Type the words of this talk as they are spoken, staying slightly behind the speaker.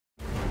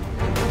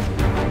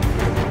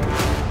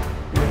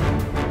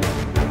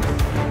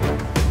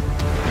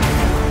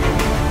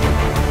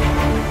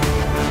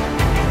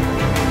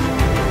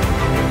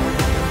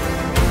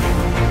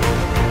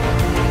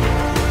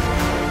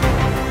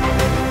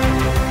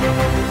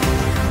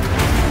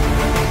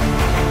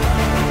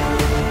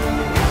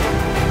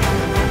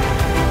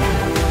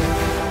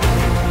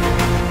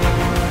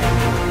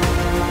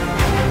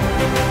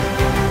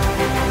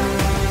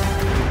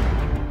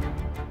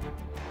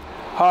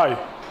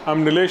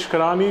I'm Nilesh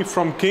Karani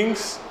from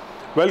Kings.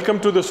 Welcome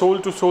to the Soul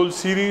to Soul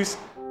series.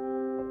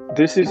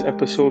 This is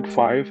episode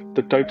 5,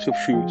 the types of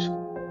shoes.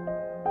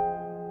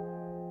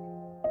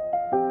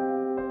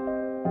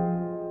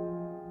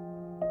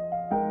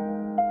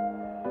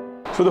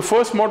 So the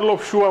first model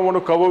of shoe I want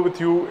to cover with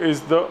you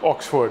is the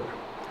Oxford.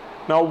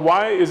 Now,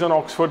 why is an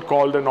Oxford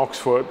called an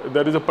Oxford?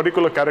 There is a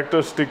particular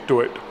characteristic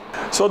to it.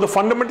 So the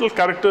fundamental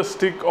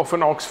characteristic of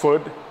an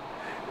Oxford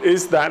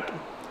is that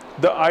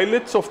the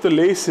eyelets of the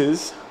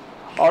laces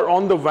are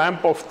on the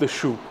vamp of the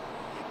shoe.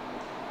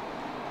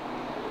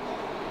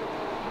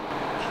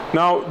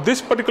 Now,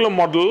 this particular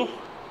model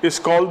is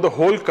called the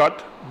hole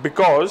cut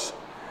because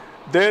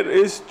there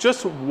is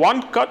just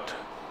one cut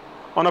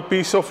on a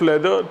piece of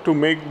leather to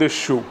make this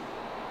shoe.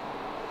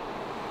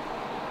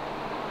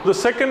 The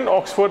second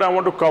Oxford I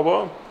want to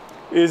cover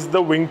is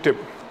the wingtip.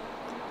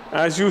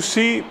 As you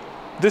see,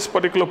 this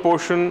particular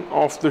portion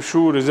of the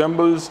shoe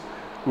resembles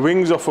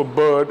wings of a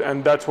bird,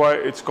 and that's why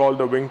it's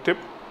called a wingtip.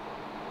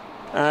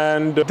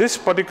 And this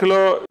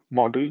particular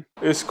Model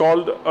is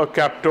called a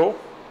cap toe.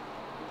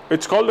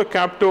 It's called a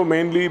cap toe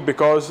mainly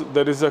because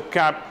there is a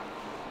cap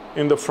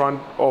in the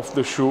front of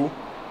the shoe.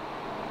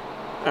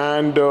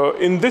 And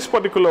in this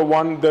particular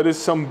one, there is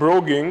some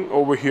broguing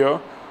over here.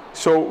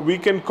 So we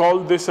can call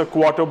this a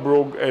quarter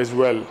brogue as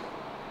well.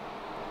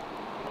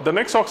 The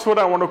next Oxford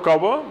I want to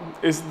cover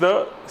is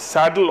the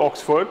saddle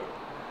Oxford.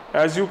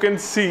 As you can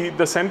see,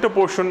 the center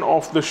portion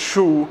of the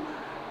shoe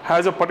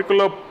has a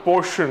particular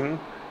portion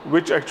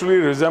which actually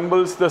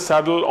resembles the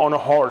saddle on a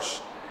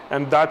horse,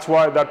 and that's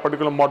why that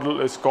particular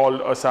model is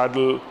called a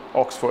saddle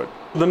Oxford.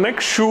 The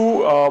next shoe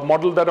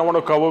model that I want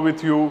to cover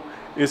with you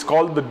is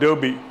called the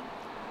Derby.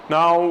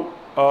 Now,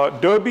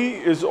 Derby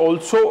is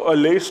also a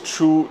laced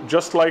shoe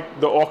just like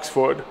the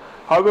Oxford.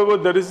 However,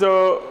 there is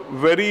a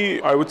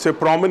very, I would say,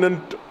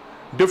 prominent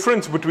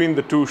difference between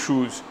the two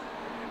shoes.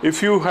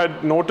 If you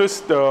had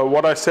noticed,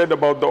 what I said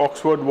about the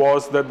Oxford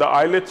was that the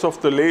eyelets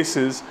of the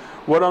laces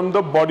were on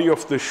the body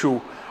of the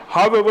shoe.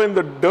 However, in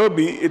the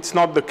Derby, it's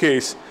not the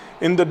case.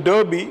 In the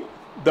Derby,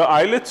 the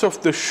eyelets of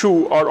the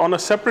shoe are on a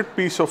separate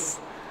piece of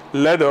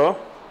leather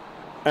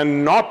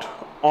and not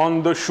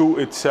on the shoe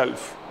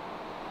itself.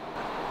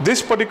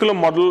 This particular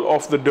model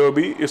of the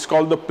Derby is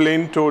called the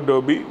plain toe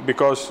Derby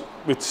because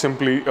it's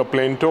simply a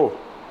plain toe.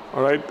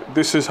 All right,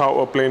 this is how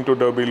a plain toe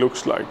Derby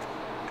looks like.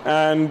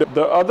 And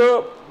the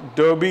other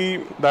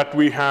Derby that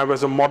we have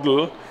as a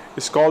model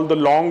is called the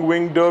long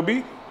wing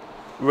Derby,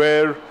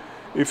 where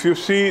if you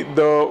see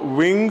the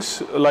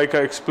wings, like I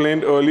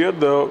explained earlier,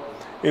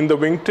 in the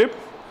wingtip,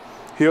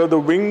 here the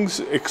wings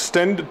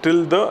extend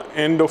till the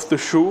end of the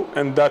shoe,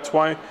 and that's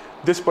why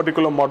this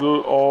particular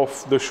model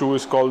of the shoe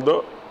is called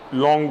the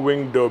long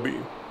wing Derby.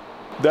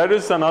 There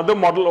is another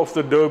model of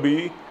the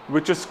Derby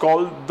which is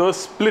called the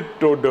split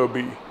toe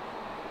Derby.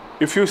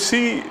 If you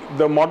see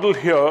the model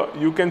here,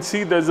 you can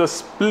see there's a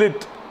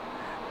split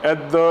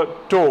at the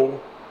toe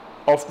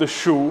of the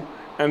shoe,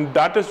 and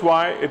that is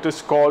why it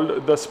is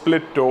called the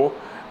split toe.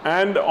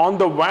 And on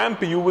the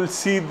vamp you will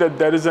see that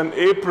there is an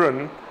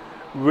apron,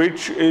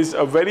 which is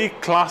a very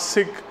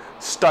classic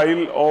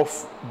style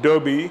of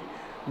Derby,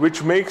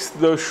 which makes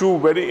the shoe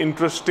very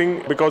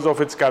interesting because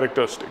of its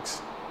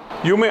characteristics.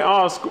 You may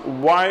ask,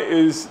 why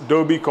is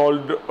Derby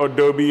called a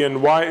Derby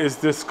and why is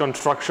this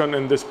construction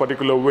in this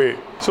particular way?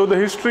 So the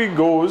history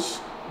goes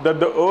that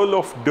the Earl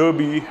of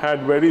Derby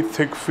had very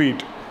thick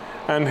feet,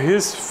 and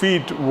his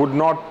feet would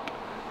not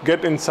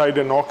get inside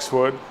an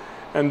Oxford,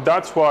 and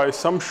that's why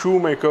some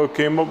shoemaker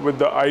came up with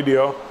the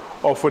idea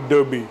of a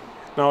Derby.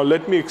 Now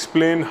let me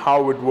explain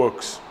how it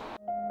works.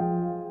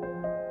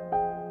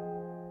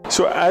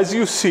 So as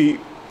you see,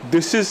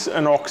 this is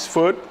an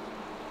Oxford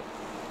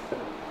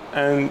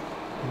and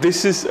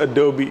this is a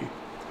Derby.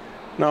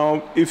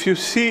 Now if you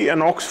see,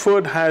 an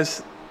Oxford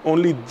has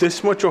only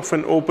this much of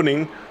an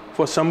opening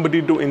for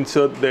somebody to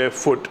insert their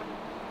foot.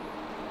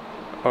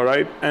 All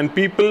right, and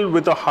people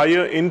with a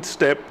higher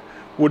instep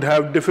would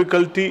have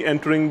difficulty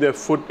entering their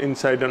foot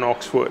inside an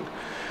Oxford.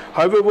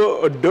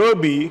 However, a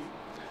Derby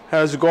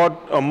has got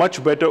a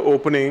much better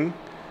opening,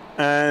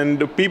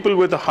 and people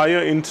with a higher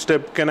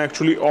instep can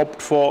actually opt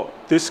for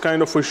this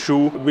kind of a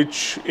shoe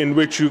in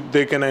which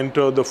they can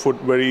enter the foot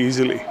very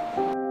easily.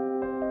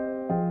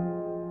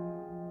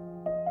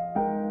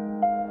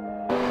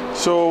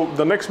 So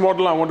the next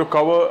model I want to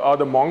cover are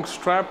the monk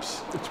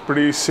straps. It's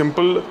pretty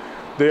simple.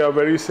 They are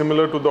very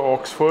similar to the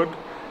Oxford,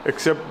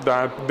 except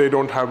that they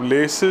don't have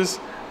laces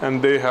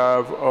and they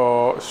have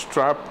a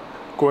strap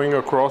going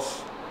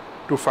across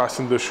to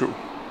fasten the shoe.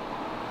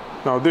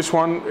 Now this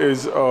one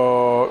is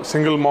a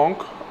single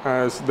monk,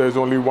 as there's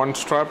only one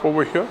strap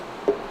over here,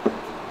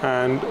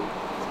 and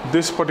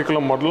this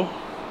particular model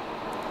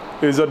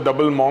is a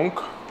double monk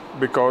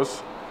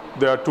because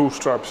there are two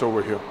straps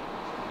over here.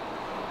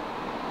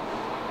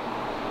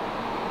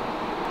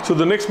 So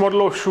the next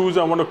model of shoes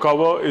I want to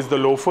cover is the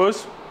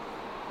loafers.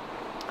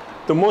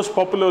 The most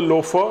popular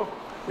loafer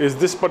is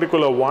this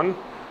particular one,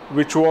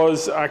 which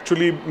was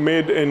actually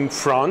made in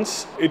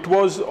France. It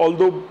was,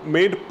 although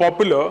made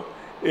popular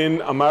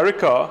in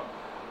America,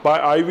 by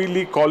Ivy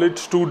League college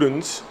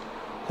students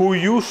who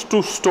used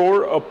to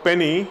store a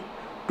penny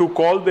to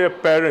call their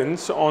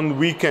parents on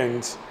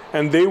weekends,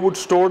 and they would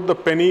store the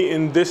penny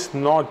in this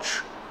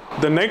notch.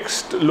 The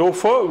next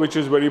loafer, which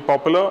is very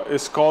popular,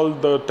 is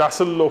called the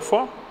tassel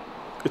loafer.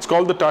 It's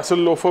called the tassel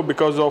loafer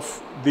because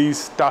of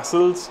these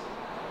tassels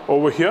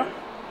over here.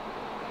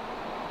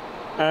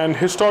 And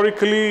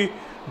historically,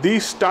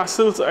 these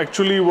tassels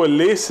actually were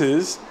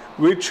laces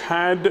which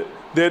had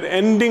their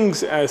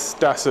endings as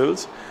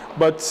tassels,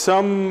 but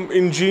some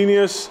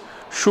ingenious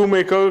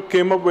shoemaker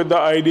came up with the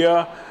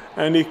idea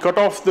and he cut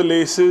off the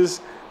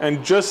laces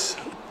and just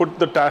put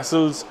the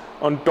tassels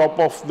on top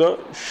of the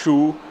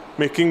shoe,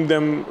 making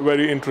them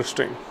very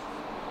interesting.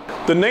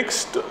 The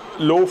next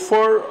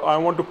loafer I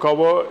want to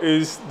cover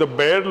is the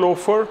bare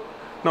loafer.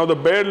 Now the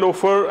bare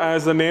loafer,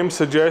 as the name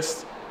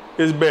suggests,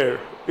 is bare.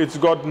 It's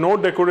got no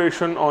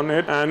decoration on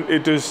it, and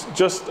it is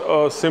just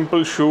a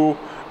simple shoe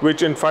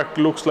which in fact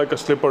looks like a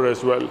slipper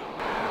as well.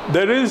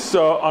 There is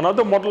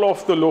another model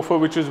of the loafer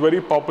which is very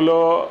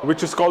popular,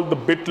 which is called the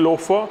bit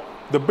loafer.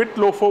 The bit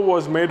loafer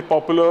was made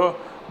popular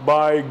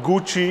by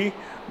Gucci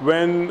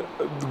when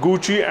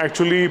Gucci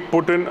actually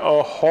put in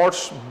a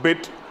horse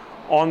bit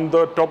on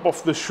the top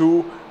of the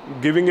shoe,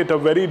 giving it a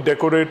very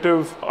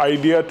decorative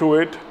idea to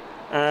it,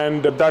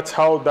 and that's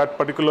how that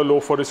particular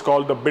loafer is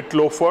called the bit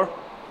loafer.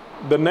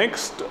 The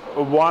next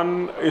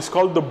one is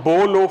called the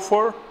bow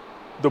loafer.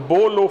 The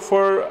bow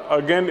loafer,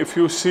 again, if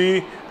you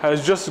see,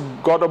 has just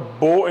got a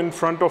bow in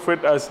front of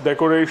it as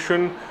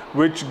decoration,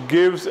 which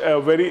gives a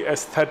very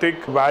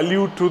aesthetic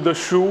value to the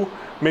shoe,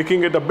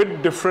 making it a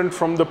bit different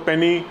from the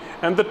penny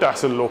and the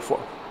tassel loafer.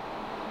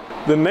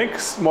 The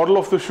next model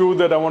of the shoe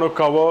that I want to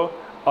cover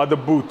are the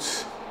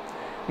boots.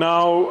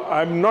 Now,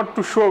 I'm not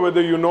too sure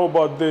whether you know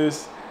about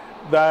this,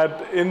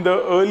 that in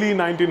the early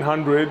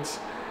 1900s,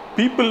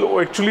 people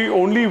actually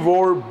only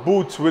wore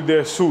boots with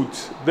their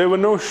suits. There were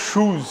no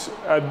shoes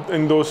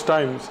in those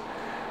times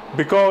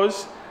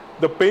because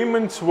the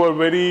pavements were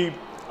very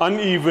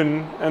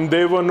uneven and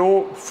there were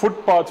no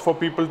footpaths for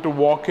people to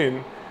walk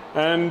in,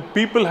 and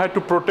people had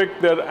to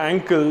protect their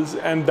ankles,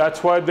 and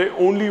that's why they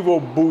only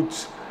wore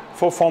boots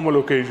for formal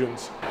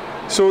occasions.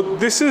 So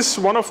this is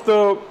one of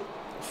the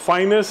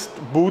finest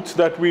boots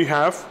that we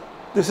have.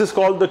 This is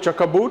called the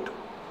chukka boot.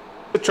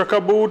 The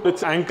chukka boot,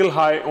 it's ankle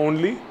high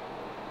only.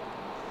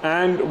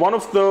 And one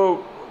of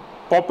the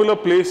popular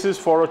places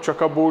for a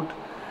chukka boot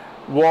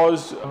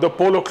was the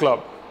polo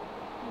club.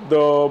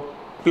 The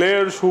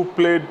players who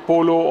played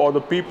polo or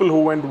the people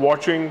who went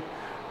watching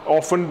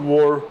often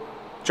wore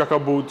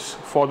chukka boots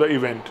for the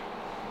event.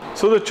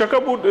 So the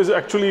chukka boot is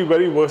actually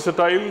very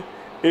versatile.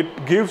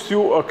 It gives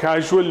you a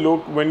casual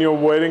look when you're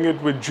wearing it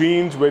with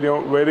jeans, when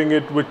you're wearing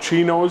it with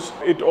chinos.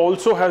 It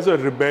also has a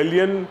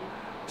rebellion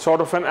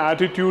sort of an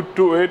attitude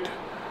to it.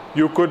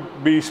 You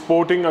could be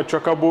sporting a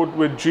chukka boot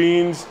with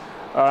jeans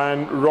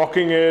and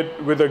rocking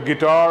it with a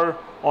guitar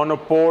on a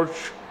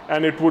porch,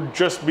 and it would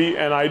just be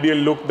an ideal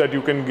look that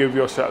you can give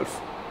yourself.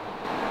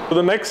 So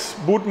the next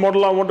boot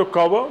model I want to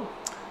cover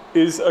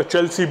is a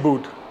Chelsea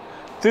boot.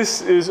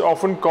 This is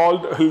often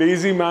called a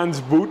lazy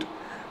man's boot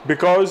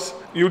because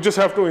you just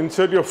have to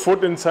insert your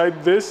foot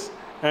inside this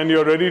and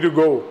you're ready to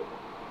go.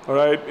 All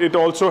right. It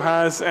also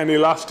has an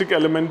elastic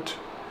element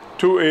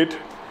to it,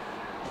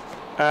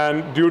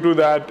 and due to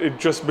that, it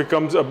just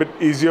becomes a bit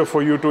easier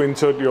for you to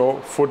insert your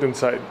foot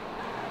inside.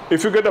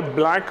 If you get a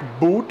black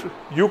boot,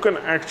 you can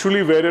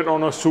actually wear it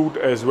on a suit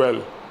as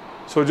well.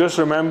 So just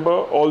remember,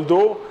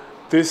 although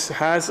this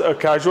has a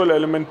casual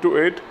element to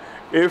it,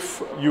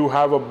 if you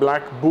have a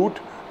black boot,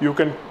 you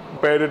can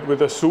pair it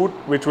with a suit,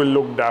 which will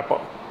look dapper.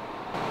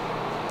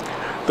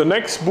 The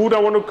next boot I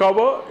want to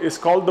cover is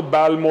called the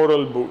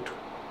Balmoral boot.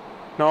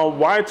 Now,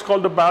 why it's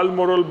called the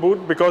Balmoral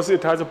boot? Because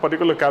it has a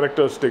particular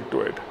characteristic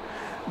to it.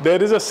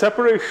 There is a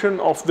separation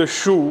of the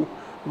shoe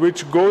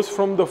which goes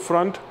from the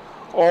front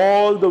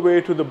all the way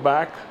to the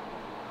back.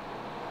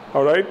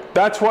 All right,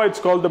 that's why it's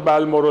called the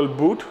Balmoral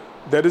boot.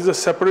 There is a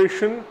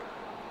separation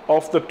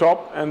of the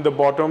top and the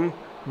bottom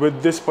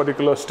with this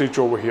particular stitch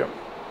over here.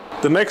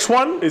 The next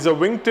one is a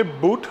wingtip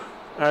boot.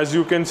 As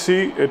you can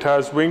see, it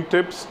has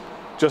wingtips,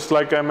 just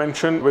like I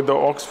mentioned with the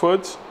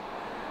Oxfords.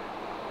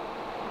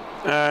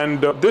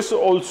 And this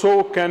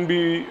also can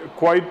be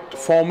quite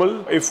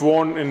formal if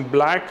worn in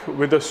black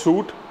with a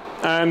suit.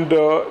 And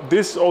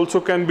this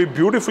also can be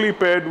beautifully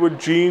paired with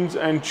jeans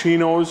and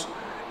chinos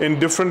in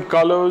different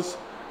colors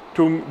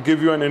to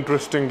give you an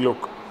interesting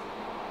look.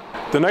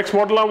 The next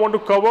model I want to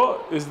cover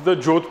is the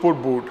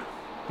Jodhpur boot.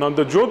 Now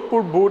the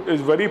Jodhpur boot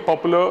is very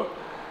popular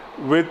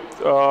with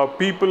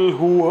people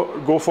who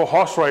go for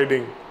horse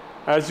riding.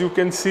 As you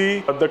can see,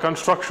 the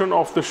construction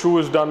of the shoe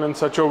is done in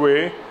such a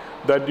way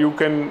that you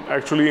can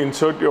actually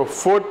insert your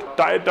foot,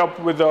 tie it up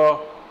with a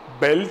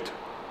belt,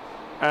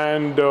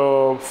 and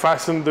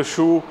fasten the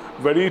shoe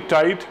very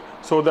tight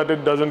so that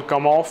it doesn't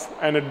come off,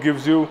 and it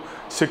gives you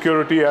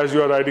security as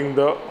you are riding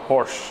the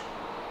horse.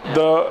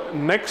 The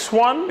next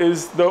one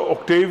is the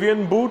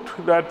Octavian boot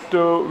that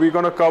we're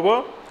going to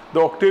cover.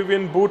 The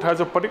Octavian boot has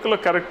a particular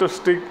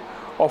characteristic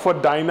of a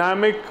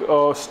dynamic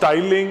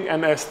styling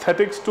and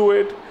aesthetics to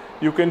it.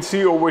 You can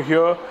see over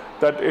here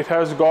that it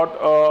has got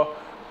a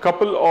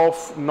couple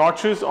of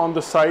notches on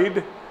the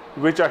side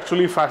which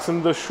actually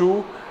fasten the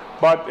shoe,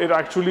 but it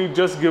actually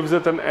just gives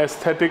it an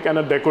aesthetic and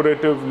a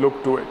decorative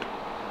look to it.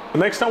 The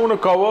next I want to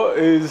cover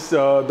is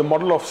the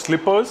model of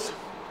slippers.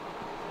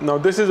 Now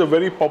this is a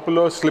very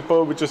popular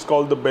slipper which is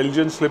called the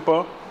Belgian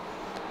slipper.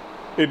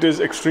 It is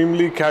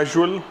extremely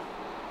casual,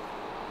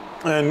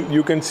 and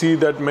you can see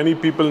that many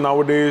people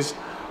nowadays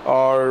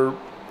are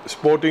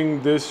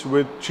sporting this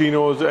with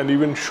chinos and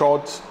even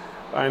shorts,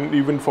 and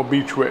even for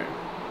beach wear.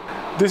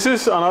 This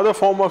is another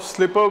form of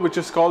slipper which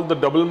is called the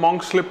double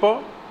monk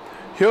slipper.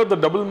 Here the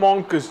double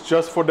monk is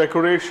just for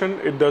decoration.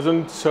 It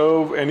doesn't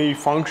serve any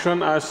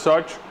function as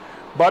such,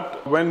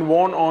 but when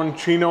worn on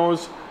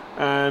chinos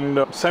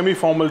and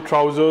semi-formal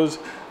trousers,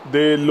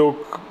 they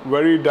look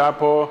very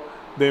dapper.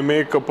 They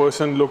make a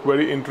person look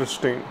very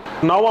interesting.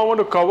 Now I want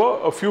to cover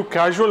a few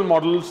casual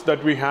models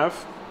that we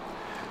have.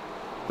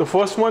 The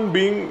first one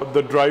being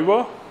the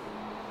driver.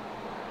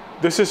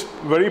 This is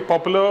very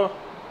popular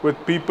with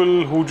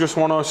people who just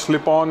want to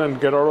slip on and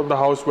get out of the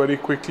house very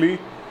quickly.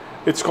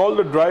 It's called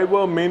the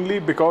driver mainly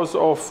because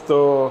of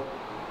the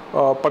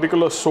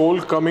particular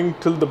sole coming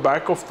till the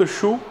back of the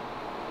shoe,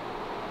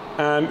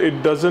 and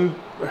it doesn't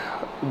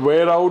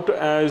wear out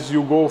as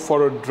you go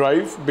for a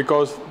drive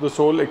because the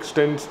sole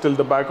extends till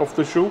the back of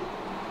the shoe.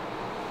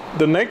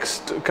 The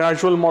next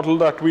casual model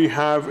that we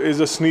have is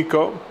a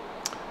sneaker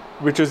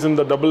which is in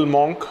the double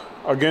monk.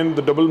 Again,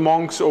 the double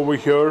monks over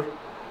here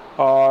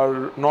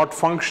are not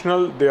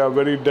functional, they are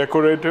very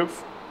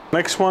decorative.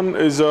 Next one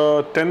is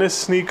a tennis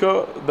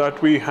sneaker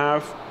that we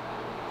have.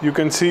 You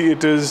can see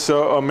it is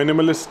a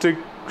minimalistic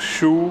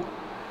shoe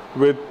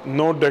with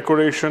no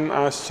decoration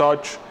as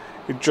such.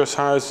 It just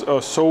has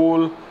a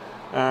sole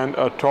and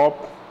a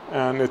top,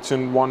 and it's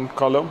in one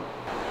color.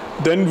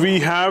 Then we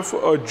have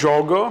a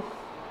jogger.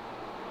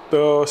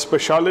 The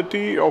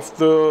speciality of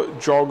the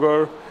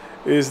jogger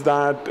is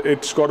that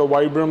it's got a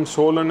Vibram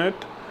sole in it.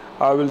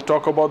 I will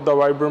talk about the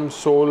Vibram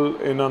sole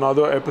in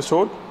another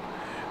episode.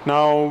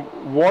 Now,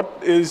 what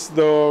is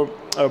the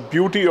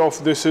beauty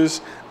of this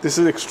is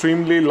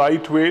extremely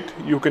lightweight.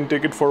 You can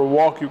take it for a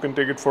walk, you can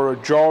take it for a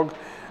jog,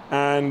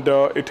 and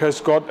it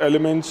has got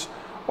elements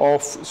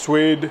of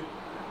suede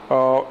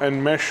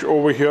and mesh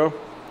over here,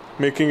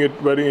 making it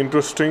very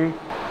interesting.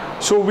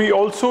 So we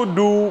also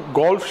do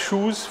golf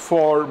shoes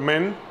for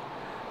men,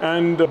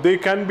 and they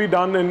can be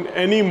done in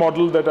any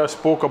model that I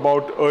spoke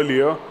about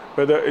earlier,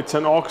 whether it's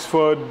an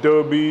Oxford,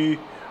 Derby,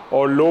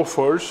 or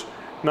loafers.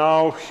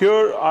 Now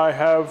here I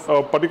have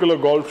a particular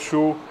golf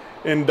shoe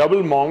in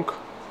double monk.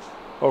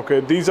 Okay,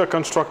 these are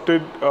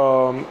constructed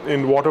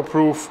in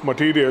waterproof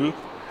material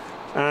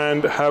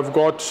and have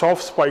got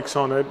soft spikes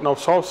on it. Now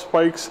soft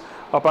spikes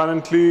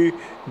apparently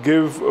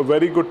give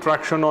very good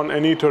traction on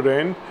any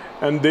terrain,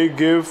 and they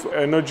give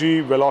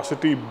energy,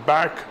 velocity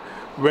back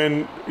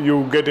when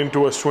you get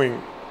into a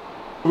swing.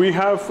 We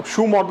have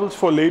shoe models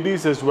for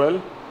ladies as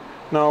well.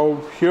 Now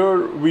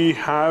here we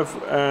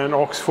have an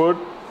Oxford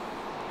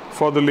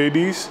for the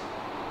ladies.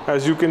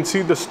 As you can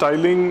see, the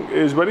styling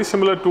is very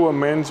similar to a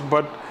men's,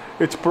 but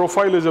its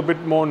profile is a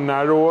bit more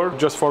narrower,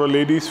 just for a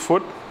lady's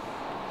foot.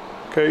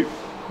 Okay,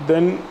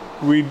 then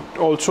we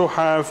also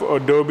have a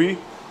Derby,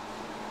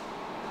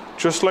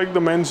 just like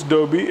the men's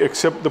Derby,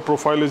 except the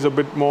profile is a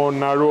bit more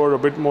narrower, a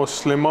bit more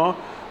slimmer.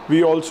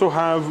 We also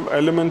have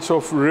elements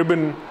of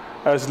ribbon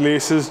as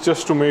laces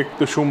just to make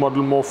the shoe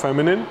model more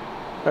feminine,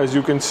 as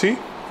you can see.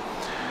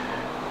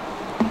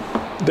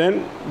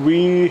 Then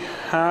we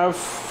have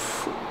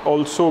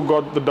also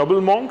got the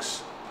double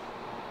monks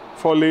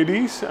for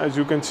ladies, as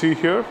you can see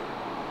here.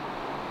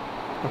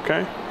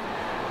 Okay,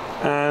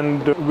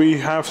 and we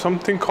have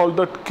something called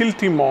the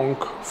kilty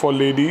monk for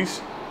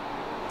ladies.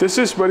 This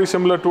is very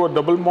similar to a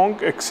double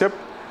monk, except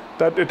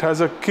that it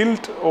has a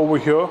kilt over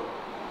here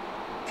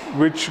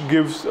which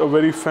gives a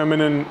very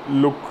feminine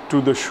look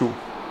to the shoe.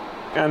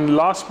 And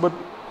last but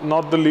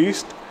not the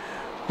least,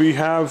 we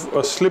have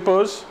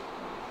slippers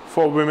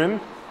for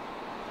women.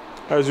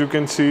 As you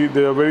can see,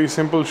 they are very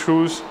simple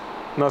shoes,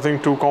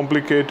 nothing too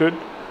complicated,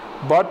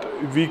 but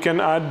we can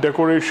add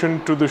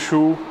decoration to the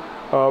shoe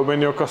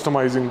when you're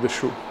customizing the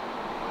shoe.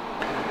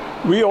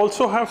 We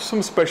also have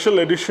some special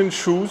edition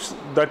shoes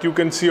that you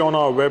can see on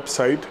our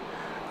website.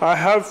 I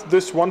have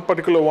this one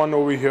particular one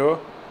over here,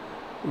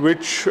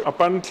 which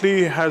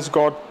apparently has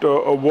got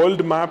a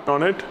world map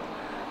on it,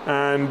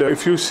 and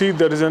if you see,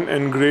 there is an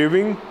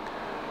engraving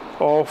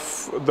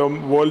of the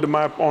world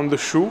map on the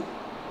shoe.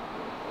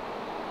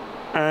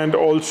 And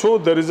also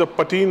there is a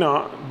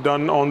patina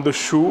done on the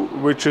shoe,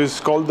 which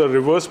is called the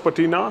reverse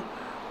patina,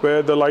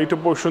 where the lighter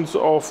portions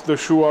of the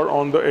shoe are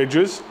on the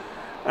edges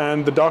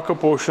and the darker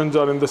portions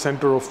are in the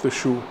center of the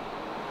shoe.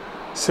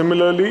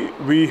 Similarly,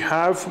 we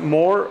have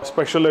more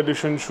special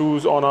edition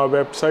shoes on our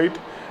website.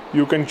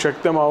 You can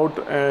check them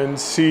out and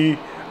see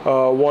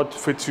what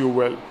fits you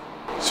well.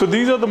 So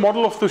these are the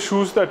model of the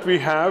shoes that we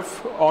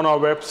have on our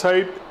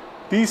website.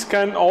 These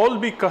can all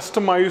be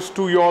customized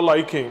to your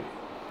liking.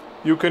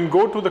 you can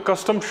go to the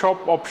custom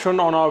shop option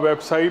on our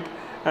website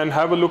and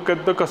have a look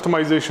at the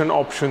customization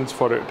options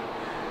for it.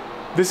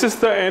 This is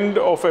the end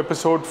of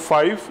episode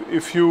 5.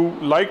 If you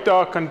liked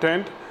our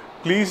content,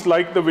 please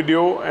like the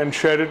video and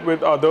share it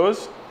with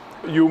others.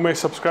 You may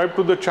subscribe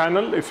to the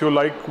channel if you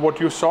like what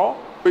you saw.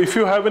 If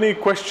you have any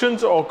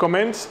questions or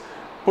comments,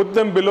 put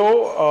them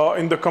below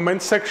in the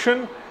comments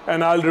section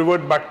and I'll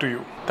revert back to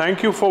you.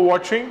 Thank you for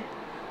watching.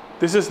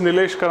 This is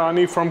Nilesh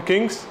Karani from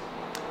Kings.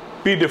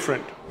 Be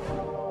different.